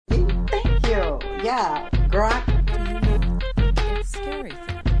Yeah, girl. It's scary.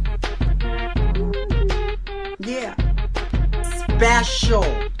 Yeah. Special.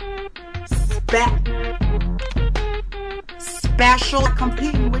 Special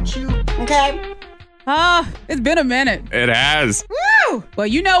competing with you. Okay? It's been a minute. It has. Woo! Well,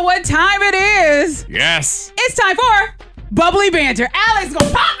 you know what time it is. Yes. It's time for Bubbly Banter. Alex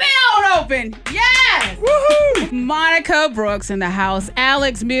gonna pop me on open. Yes! Woohoo! Monica Brooks in the house.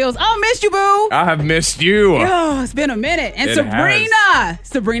 Alex Mills. Oh, missed you, boo. I have missed you. Oh, it's been a minute. And It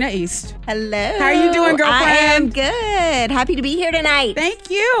Sabrina East. Hello. How are you doing, girlfriend? I am good. Happy to be here tonight. Thank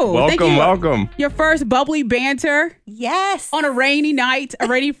you. Thank Welcome, you. welcome. Your first Bubbly Banter Yes. on a rainy night, a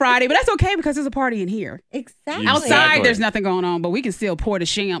rainy Friday. But that's okay because there's a party in here. Exactly. Outside. Outside, Exactly. there's nothing going on, but we can still pour the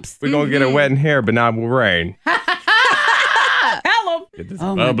champs. We're going to get it wet in here, but not with rain. Hello. Get this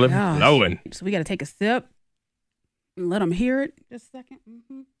Oh my bubbly gosh. flowing. So we got to take a sip and let them hear it. Just a second.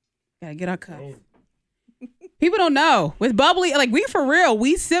 Got to get our cups. People don't know. With bubbly, like we for real,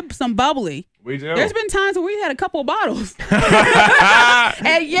 we sip some bubbly. We do. There's been times where we had a couple of bottles.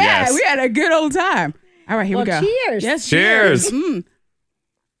 And Yes. we had a good old time. All right, here we go. Cheers. Yes, Cheers. cheers.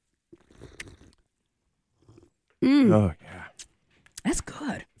 Oh, yeah. That's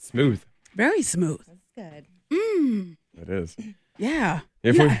good. Smooth. Very smooth. Good. It is. Yeah.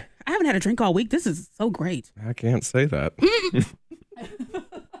 If You know, we- I haven't had a drink all week. This is so great. I can't say that.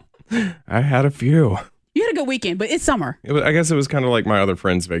 I had a few. You had a good weekend, but it's summer. I guess it was kind of like my other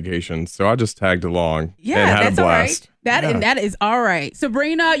friend's vacation, so I just tagged along Yeah, and had that's a all blast. right. Yeah. That is all right.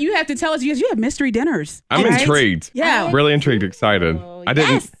 Sabrina, you have to tell us, you have mystery dinners. I'm right? intrigued. Yeah. Really intrigued, excited. Oh, I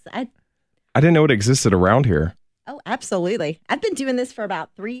didn't know it existed around here. Absolutely. I've been doing this for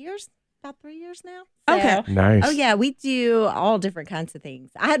about 3 years. About 3 years now. Okay. Nice. Oh, yeah. We do all different kinds of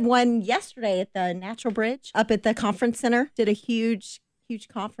things. I had one yesterday at the Natural Bridge up at the conference center. Did a huge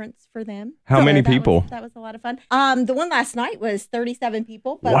conference for them. How many that people? that was a lot of fun. The one last night was 37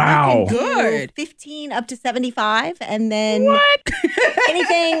 people. But Wow. we can do Good. 15 up to 75. And then What?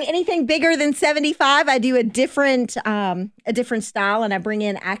 anything bigger than 75, I do a different style, and I bring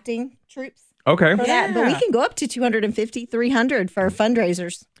in acting troops Okay. for that. But we Yeah. can go up to 250, 300 for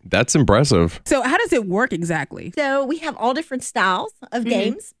fundraisers. That's impressive. So how does it work exactly? So we have all different styles of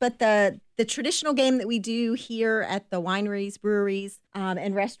games, but the traditional game that we do here at the wineries, breweries,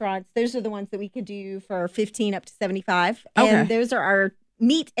 and restaurants, those are the ones that we could do for 15 up to 75. Okay. And those are our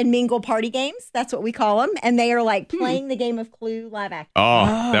meet and mingle party games. That's what we call them. And they are like playing the game of Clue live action.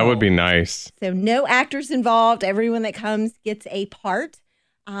 Oh, that would be nice. So no actors involved. Everyone that comes gets a part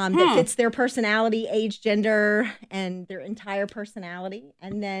that fits their personality, age, gender, and their entire personality.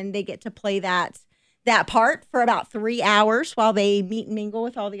 And then they get to play that part for about 3 hours while they meet and mingle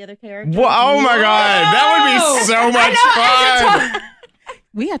with all the other characters. Whoa, oh my God. That would be so much fun.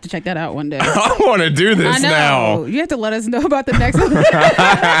 We have to check that out one day. I want to do I this know. now. You have to let us know about the next one.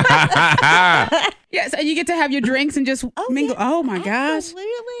 Yes, and you get to have your drinks and just mingle. yeah, Oh my gosh.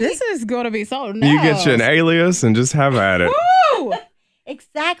 Absolutely. This is going to be so nice. You get you an alias and just have at it. Woo!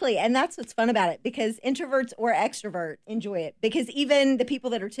 Exactly. And that's what's fun about it, because introverts or extrovert enjoy it. Because even the people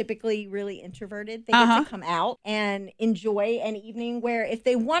that are typically really introverted, they get to come out and enjoy an evening where if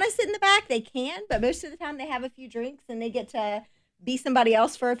they want to sit in the back, they can. But most of the time they have a few drinks and they get to be somebody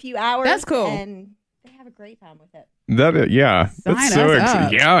else for a few hours. That's cool. And they have a great time with it. That's so us up.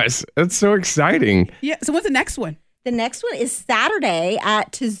 exciting. Yes, it's so exciting. Yeah. So what's the next one? The next one is Saturday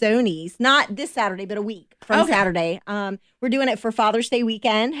at Tizzoni's. Not this Saturday, but a week from Saturday. We're doing it for Father's Day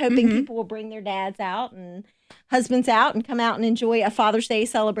weekend, hoping people will bring their dads out and husbands out and come out and enjoy a Father's Day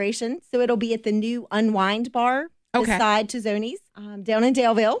celebration. So it'll be at the new Unwind Bar beside Tizzoni's down in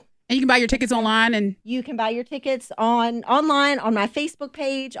Daleville. And you can buy your tickets online and You can buy your tickets online on my Facebook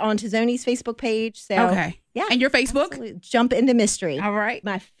page, on Tizzoni's Facebook page. So yeah. And your Facebook? Absolutely. Jump into mystery. All right.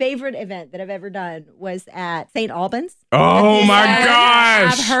 My favorite event that I've ever done was at St. Albans. Oh my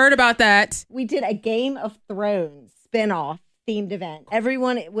gosh. I've heard about that. We did a Game of Thrones spinoff themed event.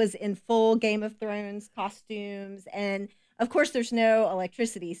 Everyone was in full Game of Thrones costumes, and of course there's no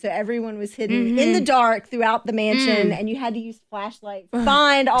electricity, so everyone was hidden in the dark throughout the mansion, and you had to use flashlights to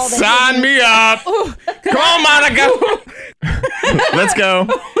find all the Sign me up. Come on, Monica. Let's go.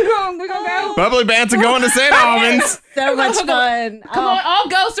 We're going to go. Bubbly Banter going to St. Albans. so much fun. Come on, all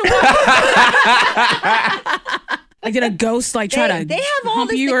ghosts are Like, did a ghost try to they have all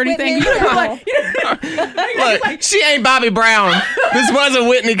hump this you or anything? equipment now. Look, she ain't Bobby Brown. This wasn't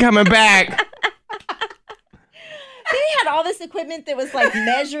Whitney coming back. They had all this equipment that was like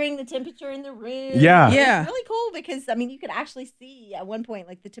measuring the temperature in the room. Yeah. It was Yeah. really cool because, I mean, you could actually see at one point,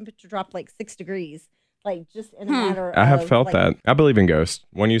 like the temperature dropped like 6 degrees, like just in a matter of. I have felt like, that. I believe in ghosts.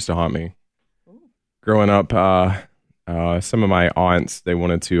 One used to haunt me. growing up, some of my aunts, they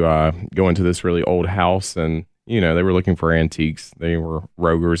wanted to go into this really old house, and they were looking for antiques. They were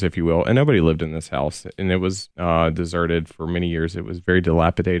roguers, if you will, and nobody lived in this house, and it was deserted for many years. It was very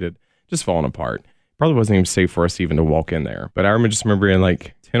dilapidated, just falling apart. Probably wasn't even safe for us even to walk in there. But I remember being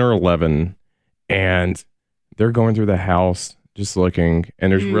like 10 or 11, and they're going through the house just looking,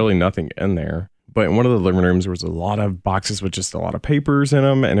 and there's really nothing in there. But in one of the living rooms, there was a lot of boxes with just a lot of papers in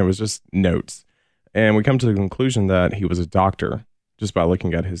them, and it was just notes. And we come to the conclusion that he was a doctor just by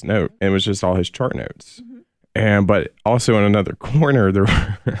looking at his note. And it was just all his chart notes. But also in another corner, there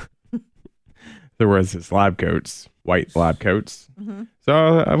was his lab coats, white lab coats.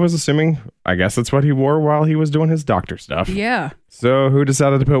 So I was assuming, I guess that's what he wore while he was doing his doctor stuff. Yeah. So who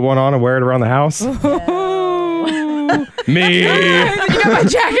decided to put one on and wear it around the house? Me. You got my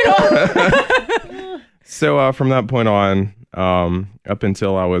jacket on. So from that point on, up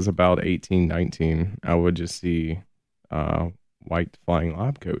until I was about 18, 19, I would just see white flying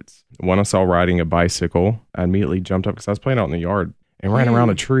lab coats. When I saw riding a bicycle, I immediately jumped up because I was playing out in the yard and ran around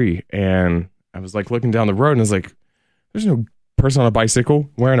a tree. And I was like looking down the road, and I was like, there's no person on a bicycle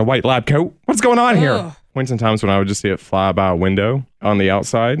wearing a white lab coat. What's going on here? Points and times when I would just see it fly by a window on the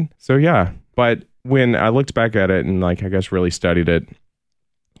outside. So yeah, but when I looked back at it and I guess really studied it,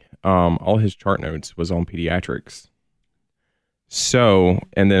 all his chart notes was on pediatrics. So,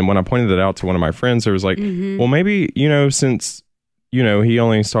 and then when I pointed it out to one of my friends, there was like, well, maybe, since, he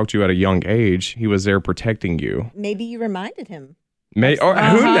only talked to you at a young age, he was there protecting you. Maybe you reminded him. Or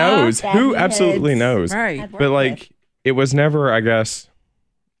who knows? That Who he absolutely had knows? Right. had worked But with. it was never, I guess,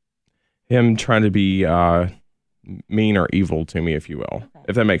 him trying to be mean or evil to me, if you will,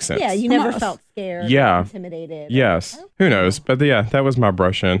 if that makes sense. Yeah, you never felt scared Yeah. or intimidated. Yes. Who knows? But yeah, that was my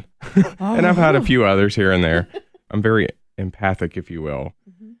brush in. And I've had a few others here and there. I'm very empathic, if you will,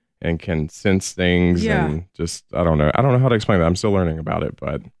 and can sense things and just, I don't know how to explain that. I'm still learning about it,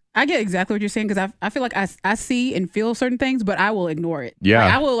 but I get exactly what you're saying because I feel like I see and feel certain things, but I will ignore it. Yeah.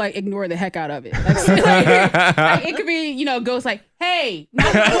 I will ignore the heck out of it. It could be, ghosts like, hey,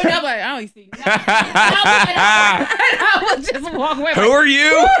 not going up, I don't see. And I will just walk away. who are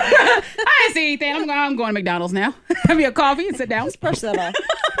you? I didn't see anything. I'm going to McDonald's now. Have me a coffee and sit down. Push that off.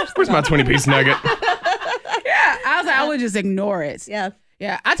 Where's my 20-piece nugget? Yeah. I was like, I would just ignore it. Yeah.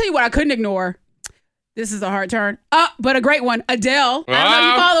 Yeah. I'll tell you what I couldn't ignore. This is a hard turn. But a great one. Adele. I don't know if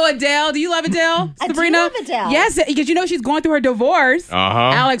you follow Adele. Do you love Adele, I do Sabrina? love Adele. Yes, because she's going through her divorce.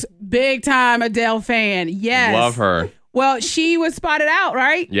 Alex, big time Adele fan. Yes. Love her. Well, she was spotted out,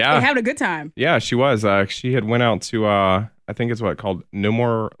 right? Yeah. And having a good time. Yeah, she was. She had went out to, I think it's called No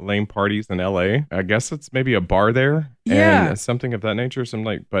More Lame Parties in L.A. I guess it's maybe a bar there. Yeah. And something of that nature.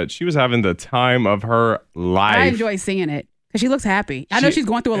 But she was having the time of her life. I enjoy seeing it. Because she looks happy. I know she's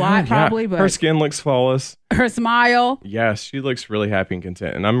going through a lot, probably, but her skin looks flawless. her smile. Yes, she looks really happy and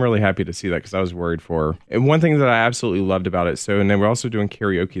content, and I'm really happy to see that because I was worried for her. And one thing that I absolutely loved about it, and then we're also doing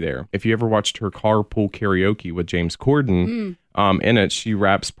karaoke there. If you ever watched her carpool karaoke with James Corden, in it, she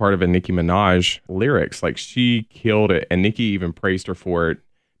raps part of a Nicki Minaj lyrics. Like, she killed it, and Nicki even praised her for it.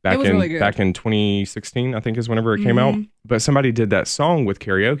 Back was really good. Back in 2016, I think is whenever it came out. But somebody did that song with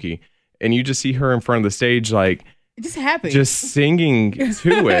karaoke, and you just see her in front of the stage, like, Just happy. just singing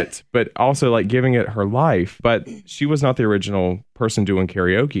to it, but also giving it her life. But she was not the original person doing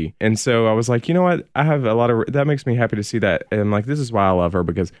karaoke. And so I was like, you know what? I have a lot of, that makes me happy to see that. And I'm like, this is why I love her,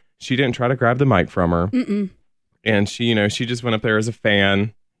 because she didn't try to grab the mic from her. And she, she just went up there as a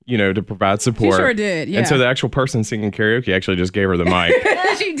fan, to provide support. She sure did. Yeah. And so the actual person singing karaoke actually just gave her the mic.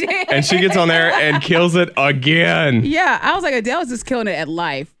 She did. And she gets on there and kills it again. Yeah, I was like, Adele's just killing it at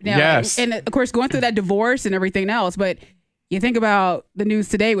life. Now, Yes. And of course, going through that divorce and everything else. But you think about the news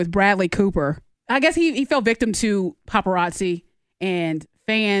today with Bradley Cooper. I guess he fell victim to paparazzi and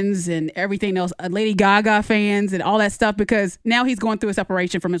fans and everything else, Lady Gaga fans and all that stuff, because now he's going through a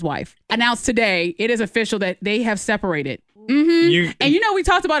separation from his wife. Announced today, it is official that they have separated. And we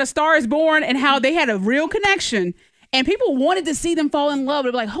talked about A Star Is Born and how they had a real connection. And people wanted to see them fall in love.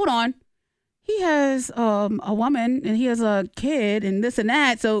 They'd be like, hold on. He has a woman and he has a kid and this and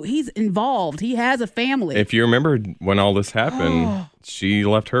that. So he's involved. He has a family. If you remember when all this happened, she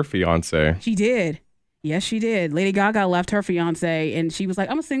left her fiance. She did. Yes, she did. Lady Gaga left her fiance and she was like,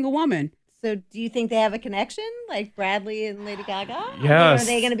 I'm a single woman. So do you think they have a connection, like Bradley and Lady Gaga? Yes. Are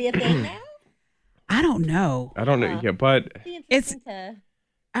they going to be a thing now? I don't know. I don't know. Yeah, but Be It's- interesting to...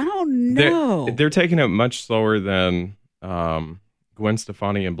 I don't know. they're taking it much slower than Gwen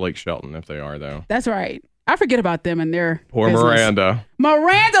Stefani and Blake Shelton, if they are, though. That's right. I forget about them and their Poor business. Miranda.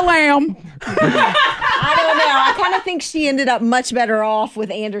 Miranda Lamb. I don't know. I kind of think she ended up much better off with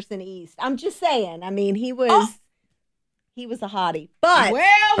Anderson East. I'm just saying. I mean, he was a hottie. But Well,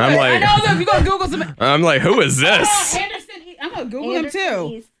 I'm like- I know that if you go Google some. I'm like, who is this? Anderson, I'm gonna Google Anderson him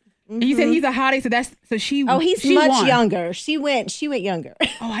too. East. And you said he's a hottie, so she. Oh, he's she much won. younger. She went younger.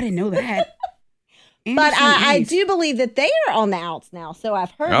 Oh, I didn't know that. But Anderson I East. do believe that they are on the outs now. So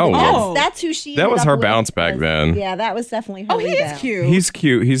I've heard Oh, that wow. that's who she That ended was up her with bounce back then. Yeah, that was definitely her Oh, he rebound. is cute. He's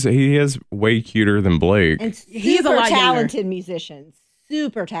cute. He is way cuter than Blake. And He's a super lot younger. talented musician.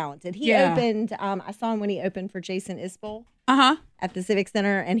 Super talented. He Yeah. opened, I saw him when he opened for Jason Isbell Uh-huh. at the Civic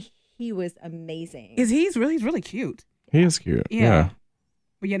Center, and he was amazing. He's really cute. He is cute. Yeah.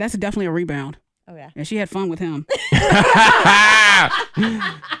 But yeah, that's definitely a rebound. Oh, yeah. Yeah, she had fun with him.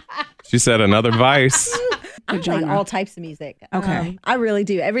 She said another vice. I like genre? all types of music. Okay. I really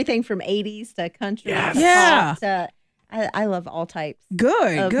do. Everything from 80s to country Yes. to Yeah. pop to, I love all types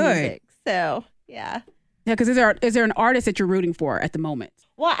Good, of good. music. So, yeah. Yeah, because is there an artist that you're rooting for at the moment?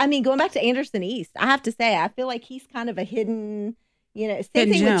 Well, I mean, going back to Anderson East, I have to say, I feel like he's kind of a hidden, same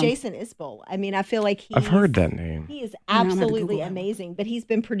Hidden thing gem. with Jason Isbell. I mean, I feel like I've heard that name. he is I'm gonna have to Google absolutely that one. amazing, but he's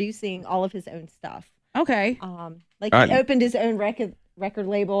been producing all of his own stuff. Okay. Like I- he opened his own record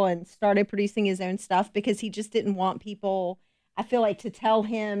label and started producing his own stuff because he just didn't want people, I feel like, to tell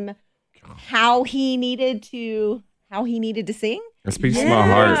him how he needed to sing. It speaks to Yeah. my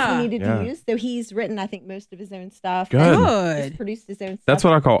heart. He needed Yeah. to use. So he's written, I think, most of his own stuff. Good. and Good. He's produced his own stuff. That's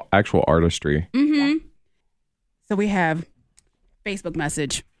what I call actual artistry. Mm-hmm. So we have Facebook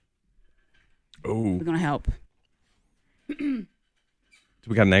message. Oh, We're gonna help. do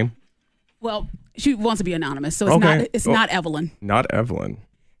we got a name? Well, she wants to be anonymous, so it's Okay. not. It's Well- not Evelyn. Not Evelyn.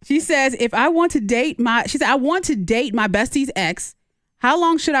 She says, if I want to date my bestie's ex, how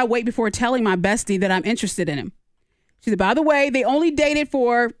long should I wait before telling my bestie that I'm interested in him? She said, by the way, they only dated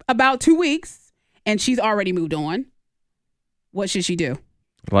for about 2 weeks and she's already moved on. What should she do?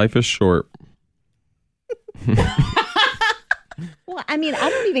 Life is short. Well, I mean, I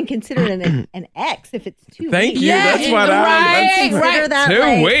don't even consider it an ex if it's 2 Thank weeks. you. Yeah, That's what right, I'm. Consider right. that 2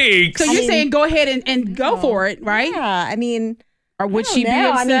 like- weeks. So you're mean- saying go ahead and go for it, right? Yeah, I mean, Or would I don't she be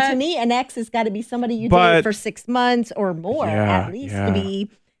know. upset? I mean, to me, an ex has got to be somebody you But- dated for 6 months or more, Yeah, at least, yeah. to be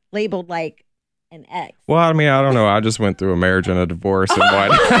labeled like an ex. Well, I mean, I don't know. I just went through a marriage and a divorce and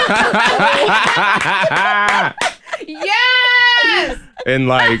what. Yes! And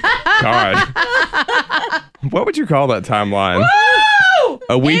like, God, what would you call that timeline? Woo!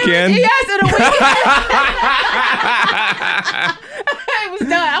 A weekend? Yes, in a weekend. It was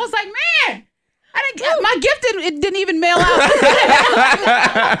done. I was like, man, my gift didn't even mail out.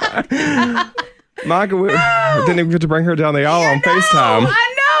 Monica, we didn't even get to bring her down the aisle on FaceTime.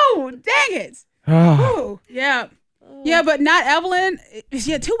 I know. Dang it. Ooh, yeah. Yeah, but not Evelyn.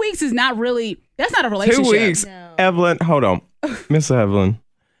 Yeah, 2 weeks is not really, that's not a 2 relationship. weeks. No. Evelyn, hold on. Miss Evelyn,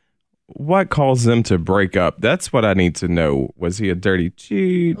 what caused them to break up? That's what I need to know. Was he a dirty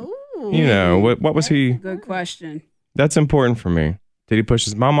cheat? Ooh. You know, what was he? Good question. That's important for me. Did he push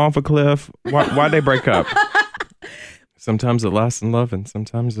his mom off a cliff? Why'd they break up? Sometimes it lasts in love and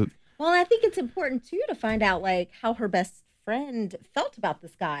sometimes it... Well, I think it's important too to find out like how her best friend felt about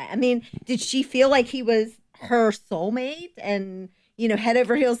this guy. I mean, did she feel like he was her soulmate and head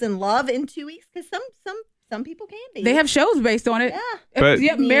over heels in love in 2 weeks? Because some people can be. They have shows based on it. Yeah. But-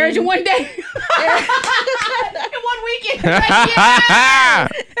 Yep, marriage in one day. in one weekend.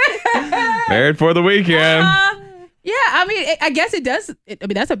 Married for the weekend. Yeah, I mean, I guess it does. I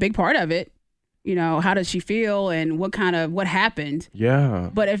mean, that's a big part of it. How does she feel and what happened? Yeah.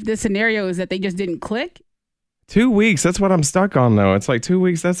 But if the scenario is that they just didn't click, 2 weeks. That's what I'm stuck on, though. It's like 2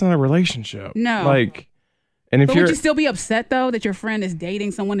 weeks. That's not a relationship. No. Like, and if but you're... would you still be upset though that your friend is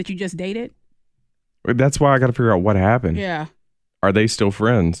dating someone that you just dated? That's why I got to figure out what happened. Yeah. Are they still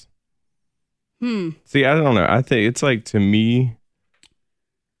friends? See, I don't know. I think it's like, to me...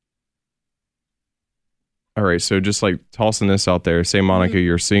 All right, so just like tossing this out there. Say, Monica,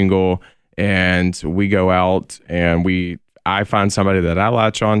 you're single, and we go out, and I find somebody that I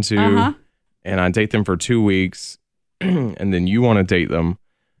latch onto, Uh-huh. and I date them for 2 weeks, and then you want to date them.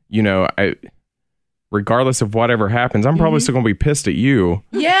 Regardless of whatever happens, I'm probably still gonna be pissed at you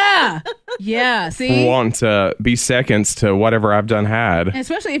Yeah. Yeah. for See? wanting to be seconds to whatever I've done had. And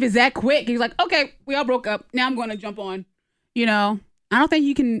especially if it's that quick. He's like, okay, we all broke up. Now I'm going to jump on. I don't think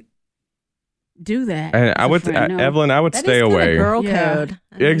you can do that. And as I a would, friend, no. Evelyn, I would That stay is kinda away. Girl Yeah. code.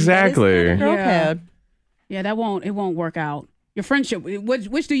 Exactly. That is kinda girl Yeah. code. Yeah, it won't work out. Your friendship,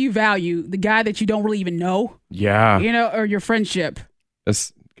 which do you value? The guy that you don't really even know, Yeah, or your friendship?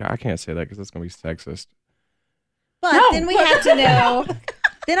 I can't say that because that's gonna be sexist. But No. then we have to know.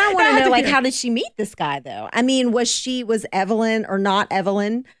 Then I want I to had know, to like, hear. how did she meet this guy, though? I mean, was Evelyn or not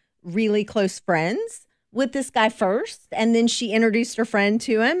Evelyn really close friends with this guy first? And then she introduced her friend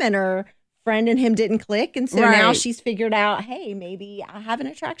to him, and her friend and him didn't click. And so now Right. she's figured out, hey, maybe I have an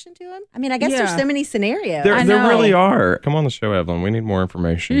attraction to him. I mean, I guess Yeah. there's so many scenarios. There, I there know. really are. Come on the show, Evelyn. We need more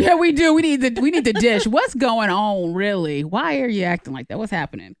information. Yeah, we do. We need the dish. What's going on, really? Why are you acting like that? What's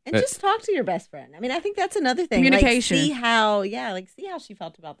happening? And just talk to your best friend. I mean, I think that's another thing. Communication. Like, see how she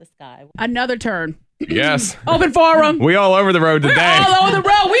felt about this guy. Another turn. Yes. Open forum. We all over the road We're today. all over the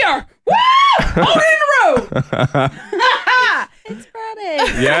road. We are over in the road. It's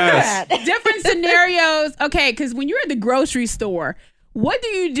Friday. Yes. Different scenarios. Okay, because when you're at the grocery store, what do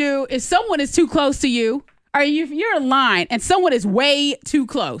you do if someone is too close to you? Or you're in line and someone is way too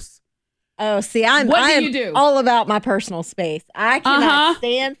close? Oh, see, I'm What do you do? all about my personal space. I cannot Uh-huh.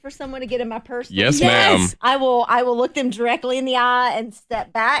 stand for someone to get in my personal Yes, space. ma'am. I will look them directly in the eye and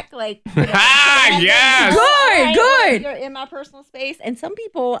step back, like Ah, yes. Good, good. You're in my personal space, and some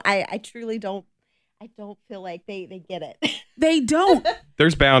people, I truly don't. I don't feel like they get it. They don't.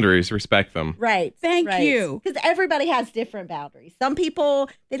 There's boundaries. Respect them. Right. Thank you. Because everybody has different boundaries. Some people,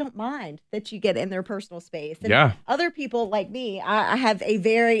 they don't mind that you get in their personal space. And Yeah. other people like me, I have a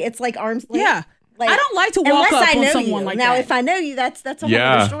very, it's like arm's length. Yeah. Like, I don't like to walk unless up I on know someone you. like now, that. if I know you, that's a whole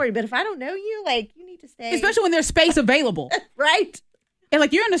Yeah. other story. But if I don't know you, like, you need to stay. Especially when there's space available. right. And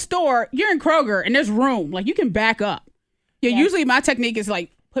like you're in the store, you're in Kroger, and there's room. Like you can back up. Yeah, usually my technique is like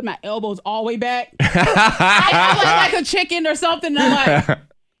put my elbows all the way back. I like a chicken or something. And I'm like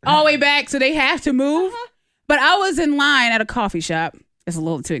all the way back, so they have to move. But I was in line at a coffee shop. It's a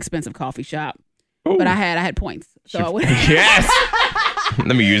little too expensive coffee shop, but I had points, so I went. Yes.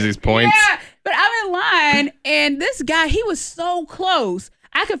 Let me use these points. Yeah, but I'm in line, and this guy, he was so close.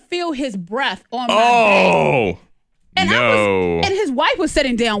 I could feel his breath on my back. Oh. And no. and his wife was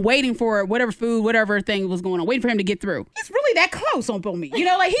sitting down waiting for whatever food, whatever thing was going on, waiting for him to get through. He's really that close on me. You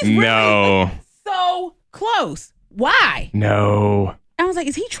know, like he's really No. so close. Why? No. I was like,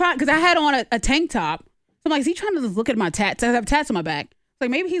 is he trying? Because I had on a tank top. So I'm like, is he trying to just look at my tats? I have tats on my back. Like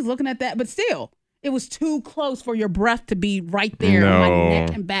maybe he's looking at that, but still, it was too close for your breath to be right there on my No.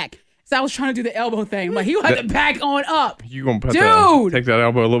 neck and back. So I was trying to do the elbow thing. I'm like, he had to back on up. You gonna Dude. take that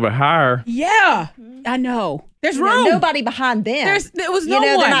elbow a little bit higher. Yeah, I know. There's You know, room. nobody behind them. There was you no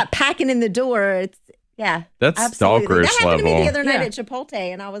know, one. they're not packing in the door. It's, yeah. That's absolutely. stalkerish That happened to me level. the other night Yeah. at Chipotle,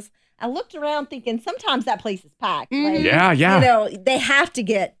 and I looked around thinking sometimes that place is packed. Mhm. Like, Yeah, yeah. You know, they have to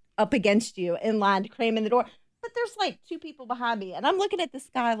get up against you in line to cram in the door. But there's like two people behind me, and I'm looking at this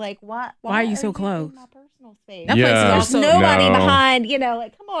guy like, why are you so close? in my personal space? That place is Yeah. There's also nobody No. behind, you know,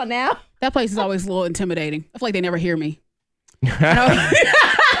 like, come on now. that place is always a little intimidating. I feel like they never hear me. You know?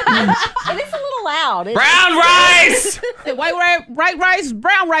 And it's a little loud. Brown rice. Say, white rice,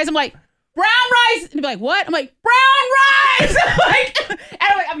 brown rice. I'm like, brown rice. And they'd be like, what? I'm like, brown rice.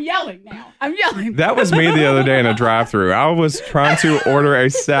 and I'm yelling now. I'm yelling. That was me the other day in a drive-thru. I was trying to order a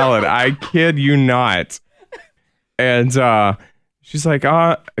salad. I kid you not. And she's like,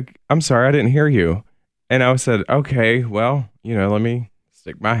 I'm sorry, I didn't hear you. And I said, okay, well, let me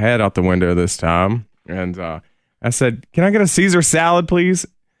stick my head out the window this time. And I said, can I get a Caesar salad, please?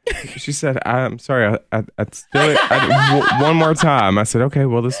 She said, I'm sorry, one more time. I said, okay,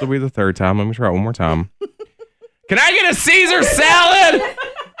 well, this will be the third time. Let me try it one more time. Can I get a Caesar salad?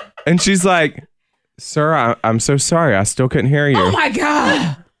 And she's like, sir, I'm so sorry. I still couldn't hear you. Oh my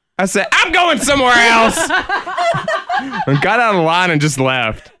God. I said, I'm going somewhere else. And got out of line and just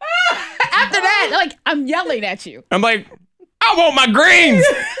left. After that, like, I'm yelling at you. I'm like, I want my greens.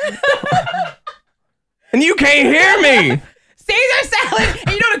 And you can't hear me. Caesar salad.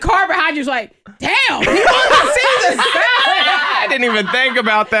 And the car behind you's like, damn, he wants a Caesar salad. I didn't even think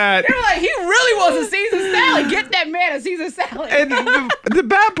about that. They're like, he really wants a Caesar salad. Get that man a Caesar salad. And the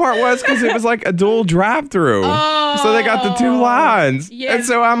bad part was because it was like a dual drive-through. So they got the two lines. Yeah. And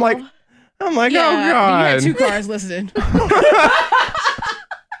so I'm like, oh You God. had two cars listening.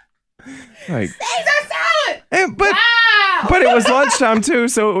 Like, Caesar salad. but Wow. but it was lunchtime too,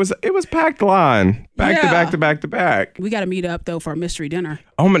 so it was packed line. Back to Yeah. back to back to back. We got to meet up, though, for our mystery dinner.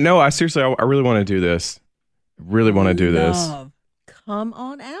 Oh no, I seriously I really want to do this. Really want to do this. Love. Come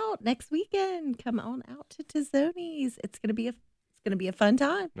on out next weekend. Come on out to Tizzoni's. It's gonna be a fun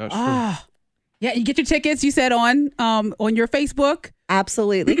time. That's true. Ah. Yeah, you get your tickets, you said, on your Facebook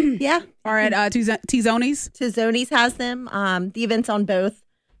Absolutely. Yeah. or at T-Zonies. Tizzoni's has them. The event's on both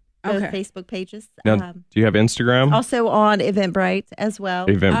Okay. Facebook pages. Now, do you have Instagram? Also on Eventbrite as well.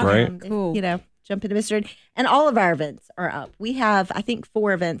 Eventbrite. Cool. Jump into mystery. And all of our events are up. We have, I think,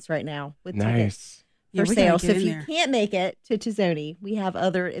 4 events right now with tickets. Nice. Yeah, for we gotta sale. get So if in you there. can't make it to Tizzoni, we have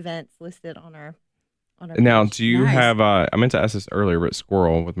other events listed on our Now, page. do you Nice. have? I meant to ask this earlier, but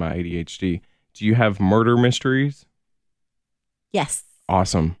squirrel with my ADHD. Do you have murder mysteries? Yes.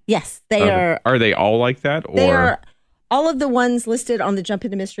 Awesome. Yes. They are. Are they all like that, or They are. All of the ones listed on the Jump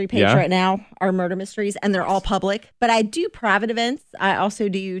Into Mystery page Yeah. right now are murder mysteries, and they're all public. But I do private events. I also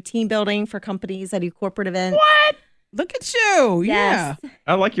do team building for companies. I do corporate events. Look at you. Yes.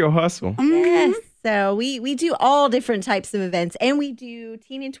 I like your hustle. Yeah. Mhm. Yes. So we do all different types of events, and we do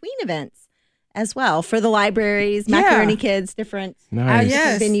teen and tween events as well for the libraries, Yeah. Macaroni Kids, different Nice.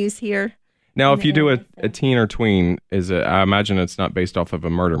 yes. venues here. Now, in if the you do area, a teen or tween, is it? I imagine it's not based off of a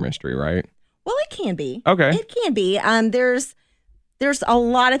murder mystery, right? Well, it can be. Okay. It can be. There's a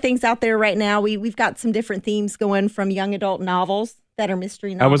lot of things out there right now. We've got some different themes going from young adult novels that are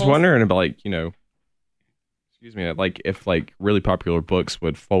mystery I novels. was wondering about excuse me, like if like really popular books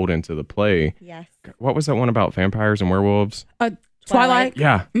would fold into the play. Yes. What was that one about vampires and werewolves? Twilight.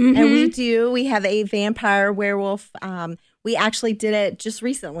 Yeah. And we Mhm. do. We have a vampire werewolf. We actually did it just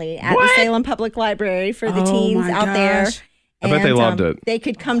recently at What? the Salem Public Library for the Oh teens my out there. gosh. I bet they And, loved it. They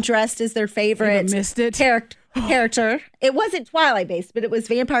could come dressed as their Even favorite missed it. character. It wasn't Twilight based, but it was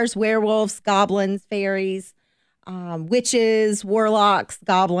vampires, werewolves, goblins, fairies, witches, warlocks,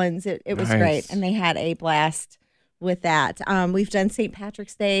 goblins. It was Nice. great, and they had a blast with that. We've done St.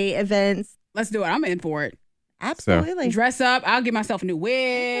 Patrick's Day events. Let's do it. I'm in for it. Absolutely. Dress up. I'll get myself a new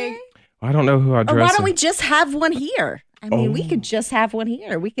wig. I don't know who I Or dress. why don't we just have one here? I mean, we Oh. could just have one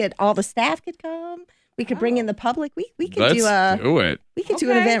here. We could all the staff could come. We could bring in the public. We could Let's do it. an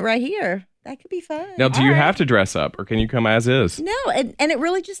Okay. event right here. That could be fun. Now, do All you right. have to dress up, or can you come as is? No, and it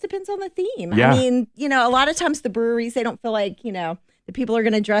really just depends on the theme. Yeah. I mean, a lot of times the breweries, they don't feel like, the people are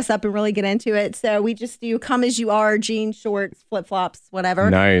going to dress up and really get into it. So we just do come as you are, jeans, shorts, flip flops,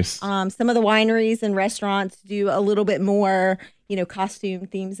 whatever. Nice. Some of the wineries and restaurants do a little bit more, costume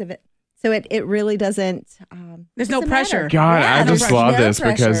themes of it. So it really doesn't. There's no doesn't pressure. matter. God, Yeah, I no just pressure. love No this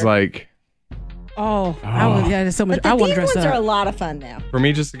because, pressure. like, There's so much. But the I want to theme dress ones are a up. lot of fun now. for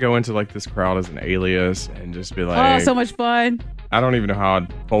me, just to go into like this crowd as an alias and just be Oh, like, so much fun. I don't even know how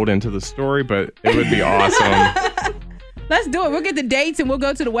I'd fold into the story, but it would be awesome. Let's do it. We'll get the dates and we'll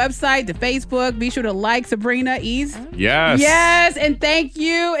go to the website, the Facebook. Be sure to like Sabrina East. Yes. Yes, and thank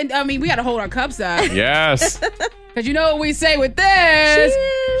you. And I mean, we got to hold our cups up Yes. because you know what we say with this.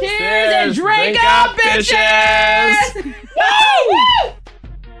 Cheers. Cheers and Cheers. drink Drink up, up, bitches. bitches. Woo!